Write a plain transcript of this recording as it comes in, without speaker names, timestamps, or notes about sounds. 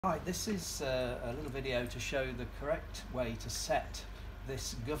Hi, this is a little video to show the correct way to set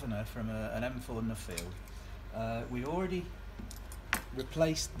this governor from an M4 Nuffield. We already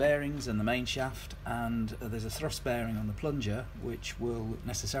replaced bearings in the main shaft, and there's a thrust bearing on the plunger which will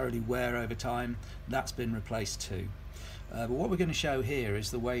necessarily wear over time. That's been replaced too. But what we're going to show here is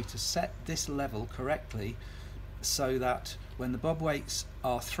the way to set this level correctly so that when the bob weights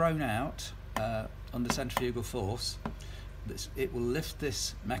are thrown out under centrifugal force, it will lift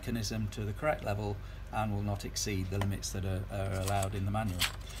this mechanism to the correct level and will not exceed the limits that are allowed in the manual.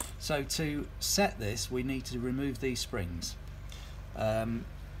 So to set this, we need to remove these springs.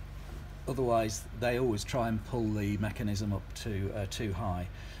 Otherwise they always try and pull the mechanism up to too high.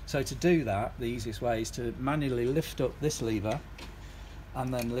 So to do that, the easiest way is to manually lift up this lever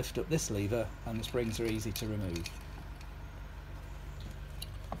and then lift up this lever, and the springs are easy to remove.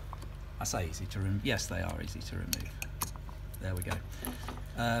 I say easy to remove, yes they are easy to remove. There we go.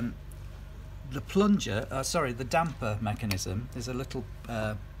 The plunger, the damper mechanism, there's a little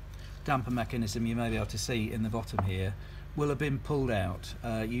damper mechanism you may be able to see in the bottom here, will have been pulled out.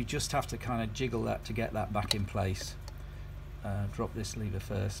 You just have to kind of jiggle that to get that back in place. Drop this lever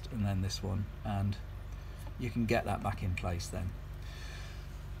first and then this one, and you can get that back in place then.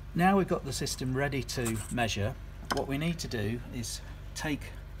 Now we've got the system ready to measure, what we need to do is take,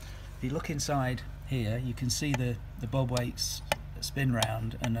 if you look inside here, you can see the bob weights spin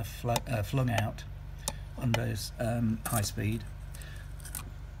round and are flung out under high speed.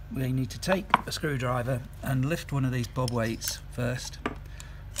 We need to take a screwdriver and lift one of these bob weights first,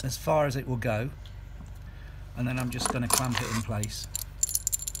 as far as it will go, and then I'm just going to clamp it in place.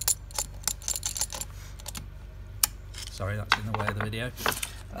 Sorry, that's in the way of the video.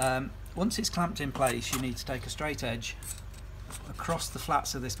 Once it's clamped in place, you need to take a straight edge across the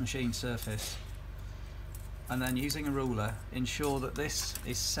flats of this machine surface, and then using a ruler ensure that this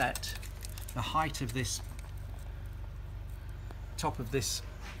is set, the height of this top of this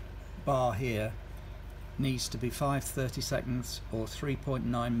bar here needs to be 5/32 or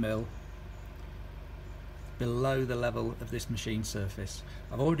 3.9 mil below the level of this machine surface.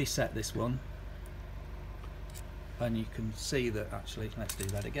 I've already set this one, and you can see that actually, let's do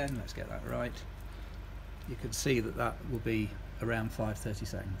that again, let's get that right. You can see that that will be around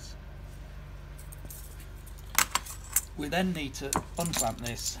 5/32. We then need to unclamp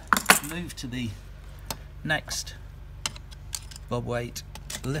this, move to the next bob weight,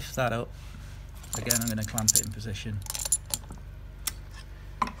 lift that up. Again, I'm going to clamp it in position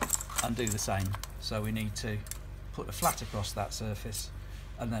and do the same. So we need to put a flat across that surface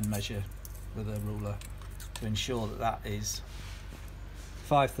and then measure with a ruler to ensure that that is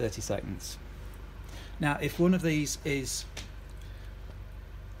 5/32. Now, if one of these is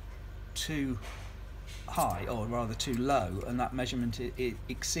too high, or rather too low, and that measurement it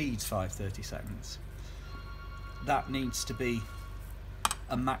exceeds 5/32, that needs to be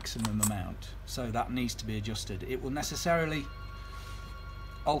a maximum amount, so that needs to be adjusted. It will necessarily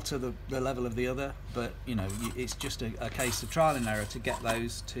alter the level of the other, but you know, it's just a case of trial and error to get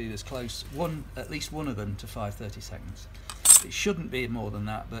those to as close, at least one of them, to 5/32. It shouldn't be more than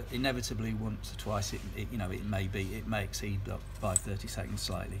that, but inevitably once or twice it may exceed 5/32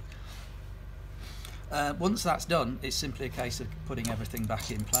 slightly. Once that's done, it's simply a case of putting everything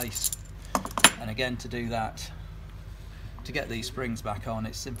back in place, and again, to do that, to get these springs back on,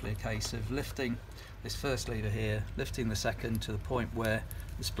 it's simply a case of lifting this first lever here, lifting the second to the point where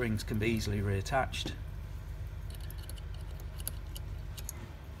the springs can be easily reattached.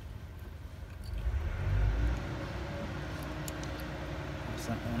 That's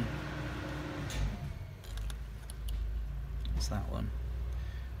that one. That's that one.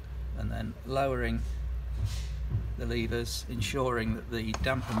 And then lowering the levers, ensuring that the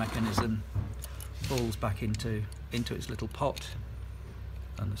damper mechanism falls back into its little pot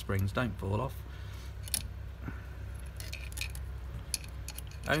and the springs don't fall off.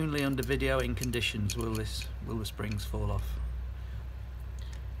 Only under videoing conditions will the springs fall off.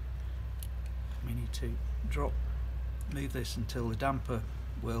 We need to move this until the damper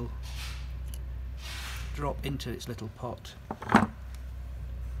will drop into its little pot.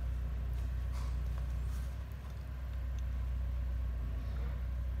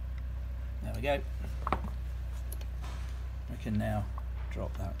 There we go. We can now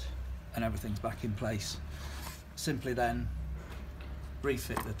drop that and everything's back in place. Simply then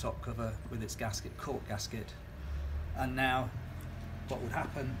refit the top cover with its gasket, cork gasket, and now what would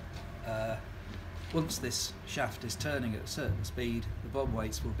happen, once this shaft is turning at a certain speed, the bob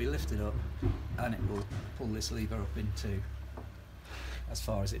weights will be lifted up and it will pull this lever up into as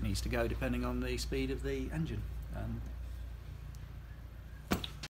far as it needs to go, depending on the speed of the engine.